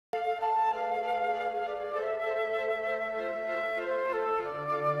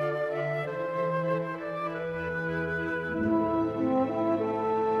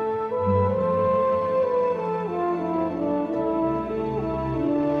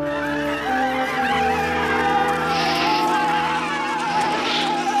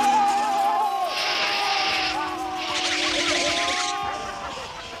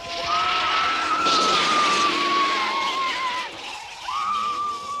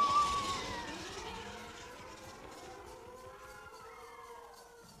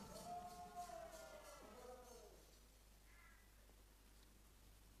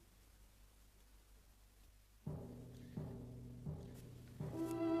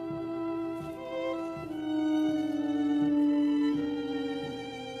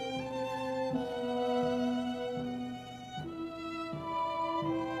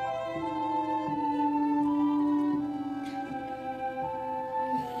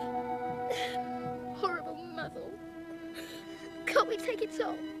Can't we take it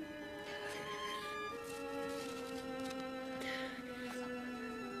all?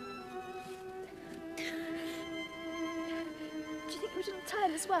 Do you think we shouldn't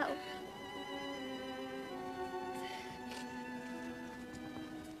turn as well?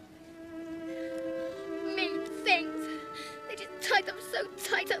 Mean things. They just tied them so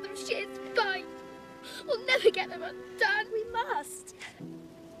tight out of sheer spite. We'll never get them undone. We must.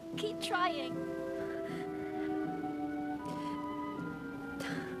 Keep trying.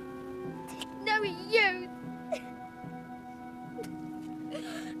 No use.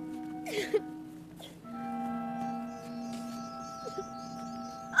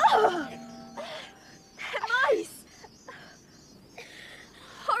 Oh! Mice!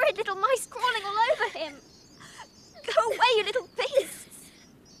 Horrid little mice crawling all over him. Go away, you little beasts.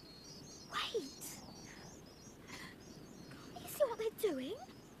 Wait. You see what they're doing?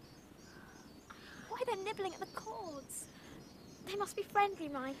 Why, they're nibbling at the cords. They must be friendly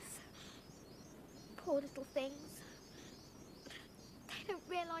mice. Poor little things. They don't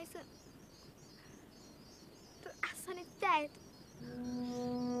realise that Aslan is dead.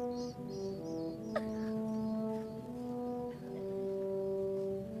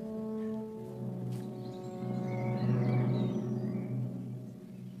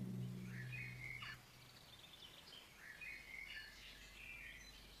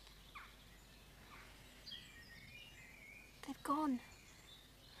 They've gone.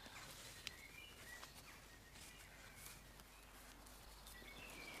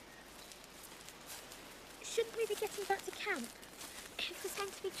 Shouldn't we be getting back to camp? If there's going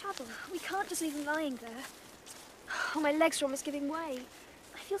to be trouble. We can't just leave them lying there. Oh, my legs are almost giving way.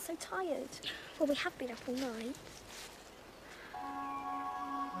 I feel so tired. Well, we have been up all night.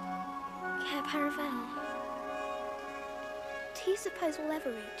 Care Paravel. Do you suppose we'll ever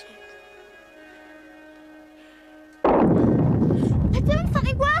reach it? They're doing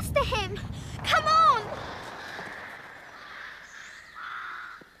something worse to him! Come on!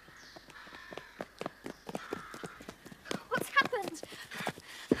 What's happened?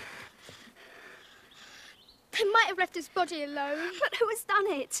 They might have left his body alone. But who has done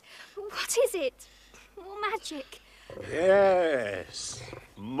it? What is it? More magic? Yes,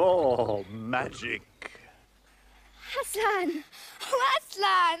 more magic. Aslan! Oh,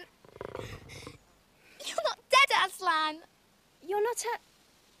 Aslan! You're not dead, Aslan! You're not a...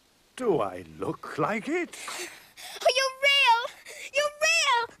 Do I look like it? Oh, you're real! You're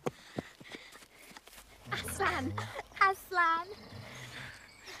real! Aslan! Aslan!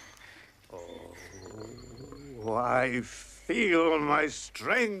 Oh, I feel my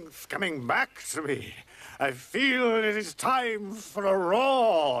strength coming back to me. I feel it is time for a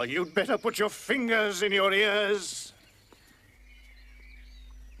roar. You'd better put your fingers in your ears.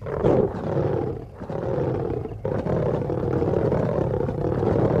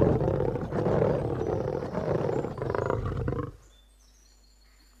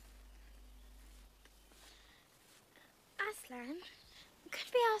 Aslan,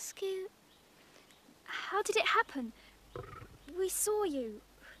 could we ask you, how did it happen? We saw you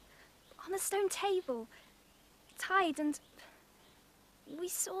on the stone table, tied, and we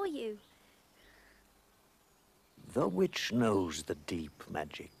saw you. The witch knows the deep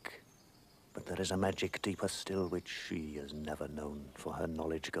magic, but there is a magic deeper still which she has never known, for her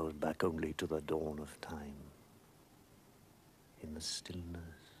knowledge goes back only to the dawn of time. In the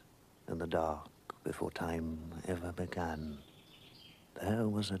stillness and the dark, before time ever began, there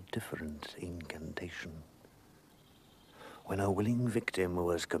was a different incantation. When a willing victim who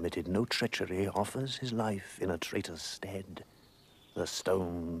has committed no treachery offers his life in a traitor's stead, the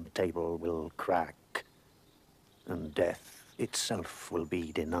stone table will crack, and death itself will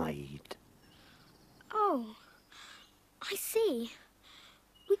be denied. Oh, I see.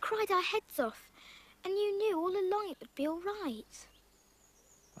 We cried our heads off, and you knew all along it would be all right.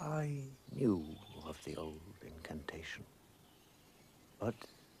 I knew of the old incantation, but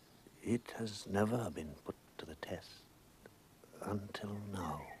it has never been put to the test until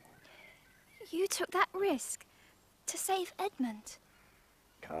now. You took that risk to save Edmund.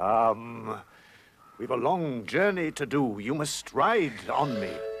 Come. We've a long journey to do. You must ride on me.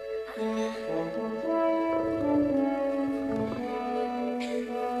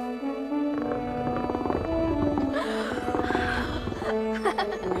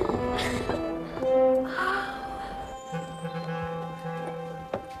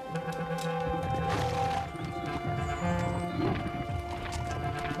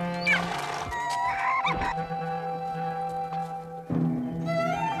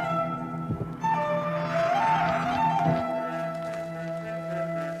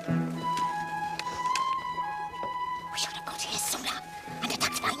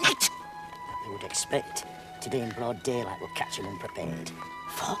 expect. Today in broad daylight we'll catch him unprepared.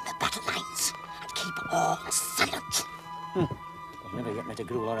 Form the battle lines and keep all silent. I've never yet met a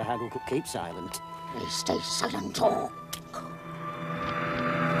Gruul or a hag who could keep silent. They stay silent too.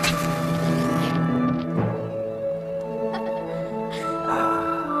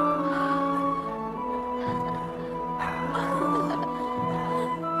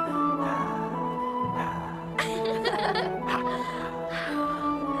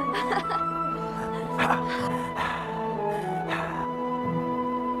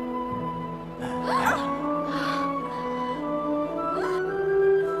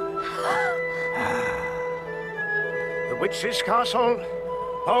 Witch's castle.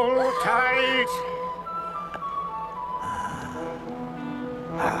 Hold tight.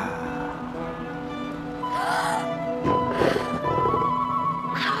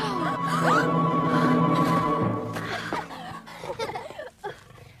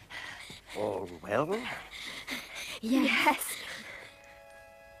 All well? Yes.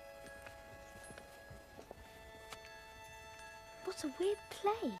 What a weird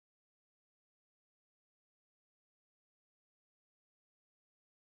play.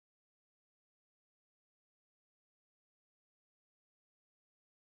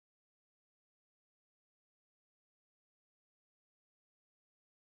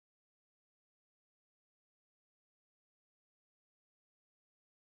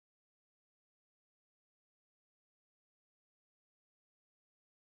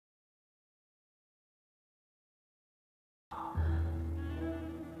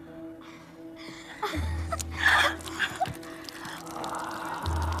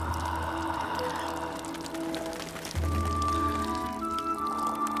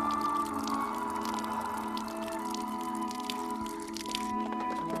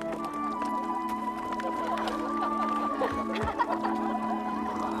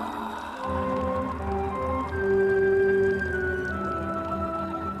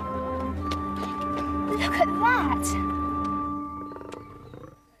 Look at that!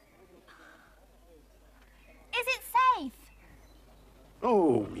 Is it safe?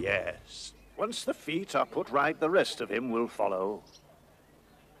 Oh, yes. Once the feet are put right, the rest of him will follow.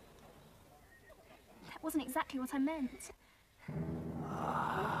 That wasn't exactly what I meant.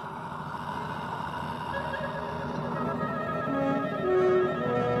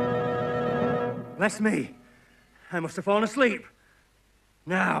 Bless me. I must have fallen asleep.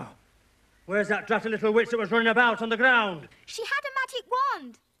 Now, where's that dratted little witch that was running about on the ground? She had a magic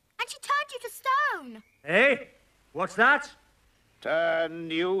wand, and she turned you to stone. Eh? What's that? Turn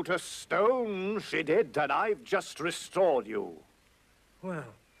you to stone, she did, and I've just restored you. Well,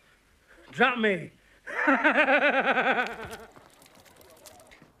 drat me.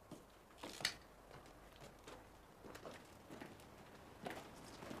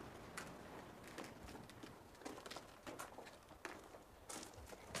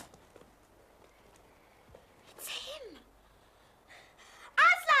 It's him.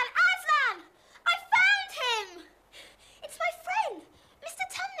 Aslan! Aslan! I found him! It's my friend, Mr.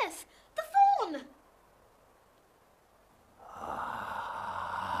 Tumnus, the faun.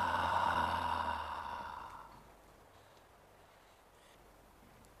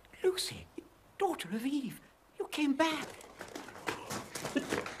 Lucy, daughter of Eve, you came back.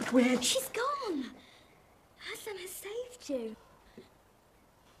 But where? She's gone. Aslan has saved you.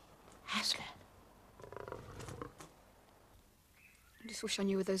 Aslan. I just wish I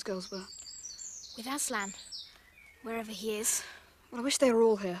knew where those girls were. With Aslan, wherever he is. Well, I wish they were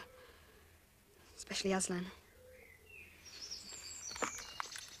all here. Especially Aslan.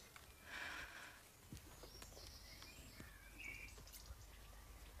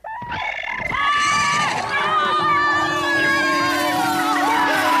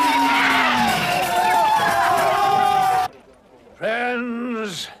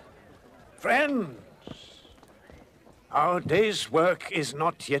 Friends, friends, our day's work is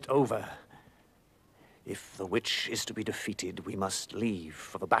not yet over. If the witch is to be defeated, we must leave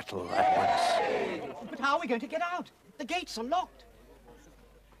for the battle at once. But how are we going to get out? The gates are locked.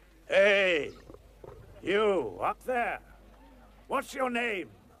 Hey, you up there. What's your name?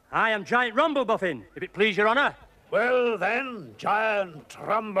 I am Giant Rumblebuffin, if it please your honour. Well then, Giant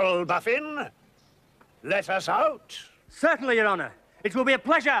Rumblebuffin, let us out. Certainly, your honour. It will be a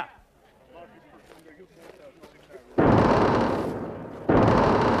pleasure.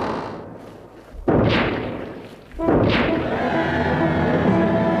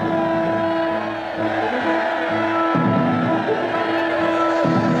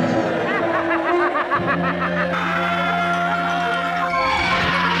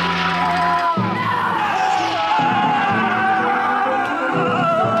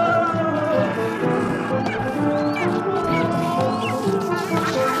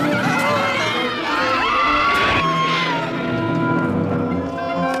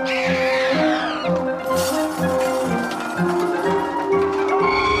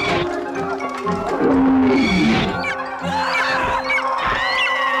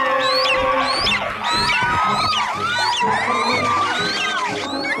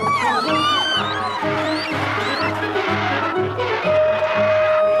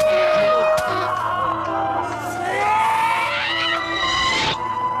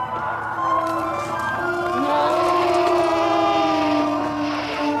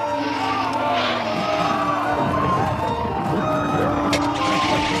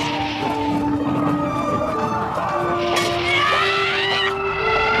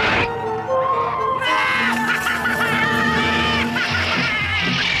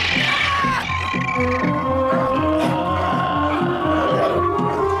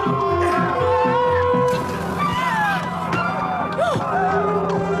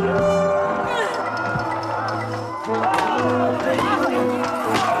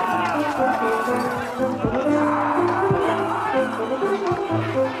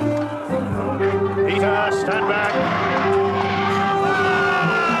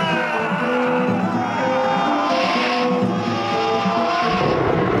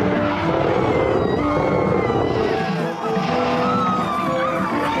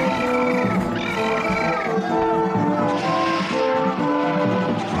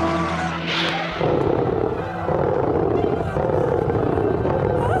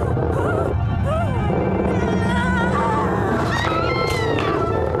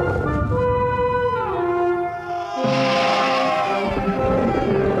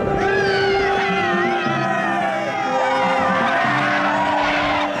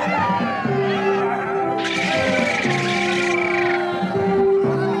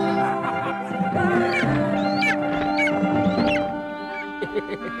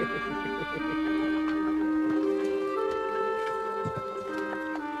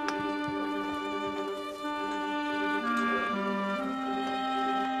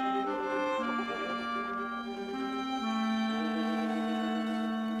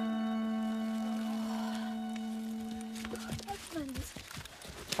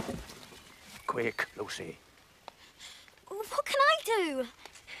 Quick, Lucy. What can I do?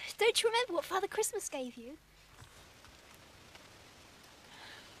 Don't you remember what Father Christmas gave you?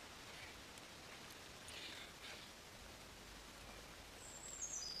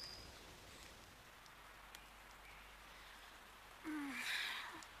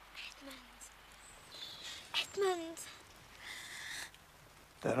 Edmund.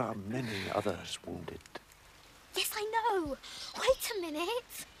 There are many others wounded. Yes, I know. Wait a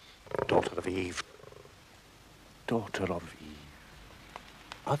minute. Daughter of Eve. Daughter of Eve.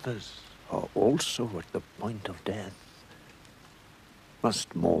 Others are also at the point of death.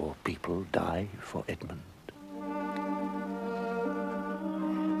 Must more people die for Edmund?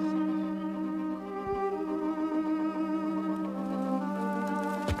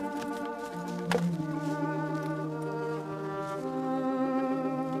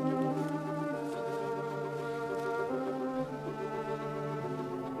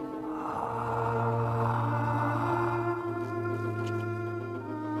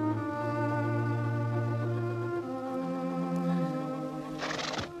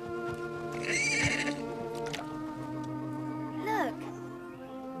 Look.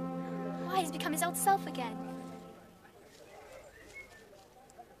 Why, he's become his old self again.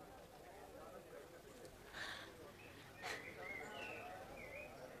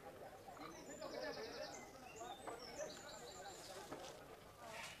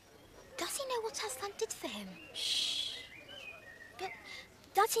 Does he know what Aslan did for him? Shh. But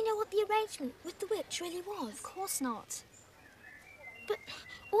does he know what the arrangement with the witch really was? Of course not. But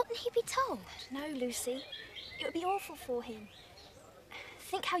oughtn't he be told? No, Lucy. It would be awful for him.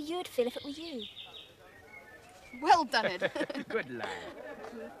 Think how you'd feel if it were you. Well done, Ed. Good lad.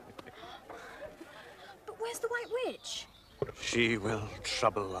 But where's the White Witch? She will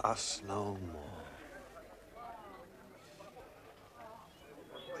trouble us no more.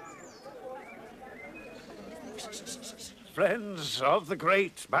 Friends of the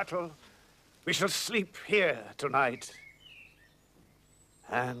great battle, we shall sleep here tonight.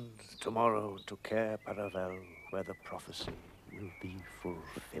 And tomorrow to Cair Paravel, where the prophecy will be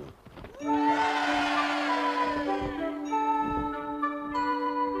fulfilled.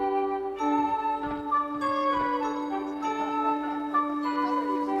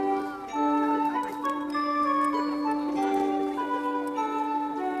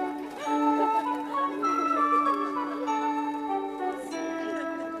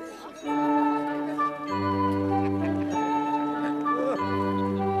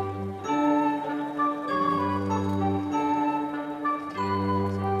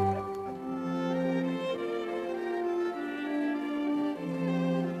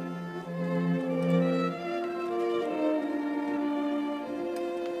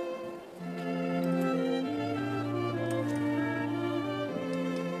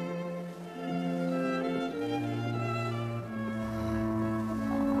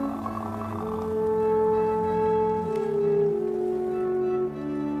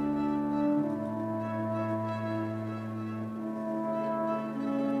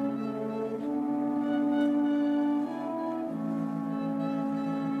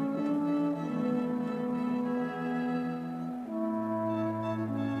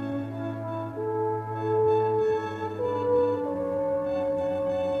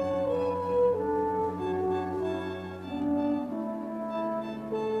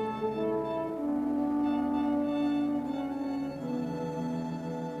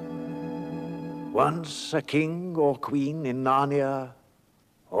 Once a king or queen in Narnia,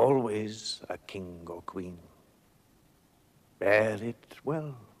 always a king or queen. Bear it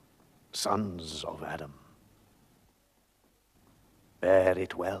well, sons of Adam. Bear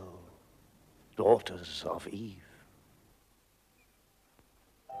it well, daughters of Eve.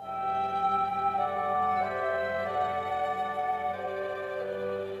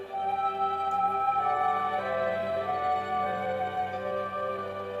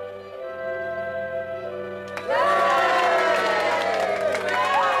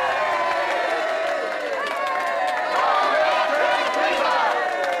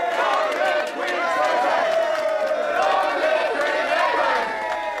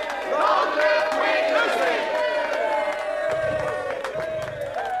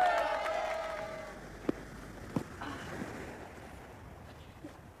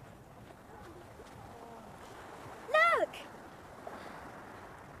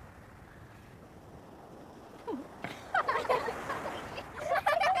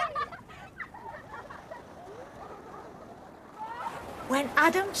 When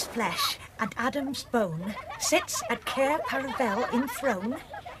Adam's flesh and Adam's bone sits at Cair Paravel enthroned,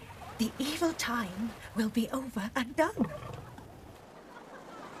 the evil time will be over and done.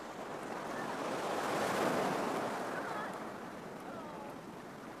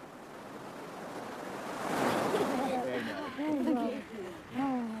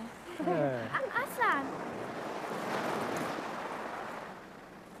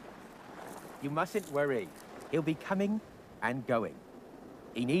 You mustn't worry. He'll be coming and going.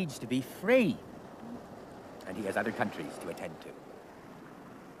 He needs to be free. And he has other countries to attend to.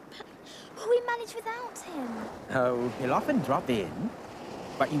 Will we manage without him? Oh, he'll often drop in,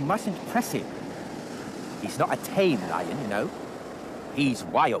 but you mustn't press him. He's not a tame lion, you know. He's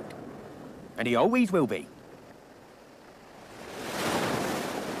wild. And he always will be.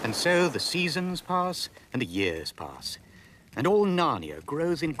 And so the seasons pass and the years pass, and all Narnia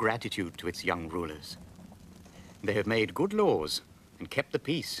grows in gratitude to its young rulers. They have made good laws and kept the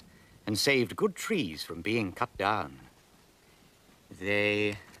peace and saved good trees from being cut down.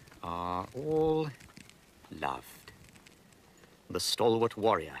 They are all loved. The stalwart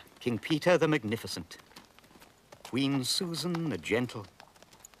warrior, King Peter the Magnificent, Queen Susan the Gentle,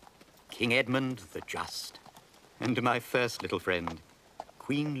 King Edmund the Just, and my first little friend,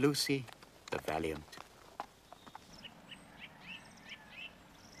 Queen Lucy the Valiant.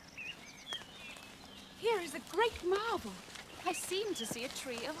 Here is a great marvel. I seem to see a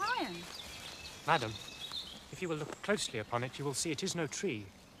tree of iron. Madam, if you will look closely upon it, you will see it is no tree,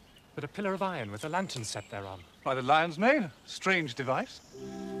 but a pillar of iron with a lantern set thereon. By the lion's mane? Strange device.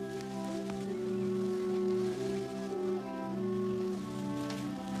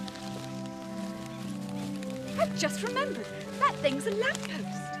 I've just remembered. That thing's a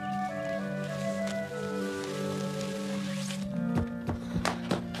lamppost.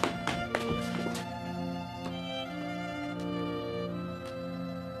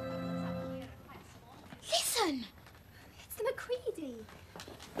 Listen! It's the Macready.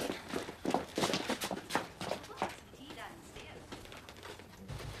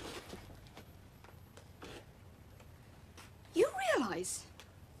 You realise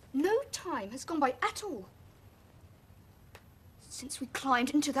no time has gone by at all since we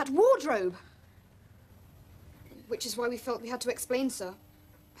climbed into that wardrobe. Which is why we felt we had to explain, sir,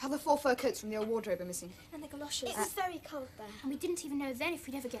 how the 4 fur coats from the old wardrobe are missing. And the galoshes. It was very cold there, and we didn't even know then if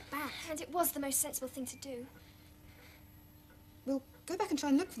we'd ever get back. And it was the most sensible thing to do. We'll go back and try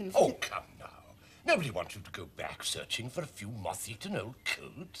and look for them. Oh, come now. Nobody wants you to go back searching for a few moth-eaten old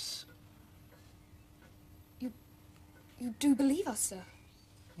coats. You do believe us, sir?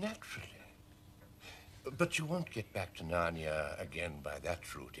 Naturally. But you won't get back to Narnia again by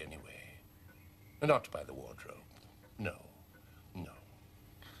that route anyway. Not by the wardrobe. No. No.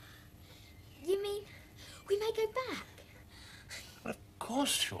 You mean we may go back? Of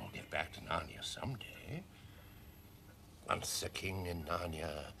course you'll get back to Narnia someday. Once a king in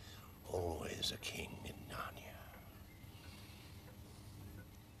Narnia, always a king in Narnia.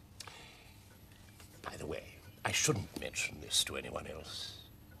 By the way, I shouldn't mention this to anyone else.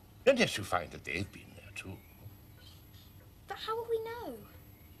 Unless you find that they've been there too. But how will we know?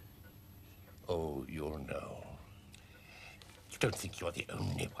 Oh, you'll know. You don't think you're the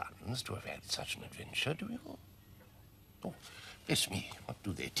only ones to have had such an adventure, do you? Oh, bless me, what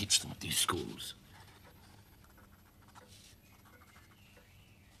do they teach them at these schools?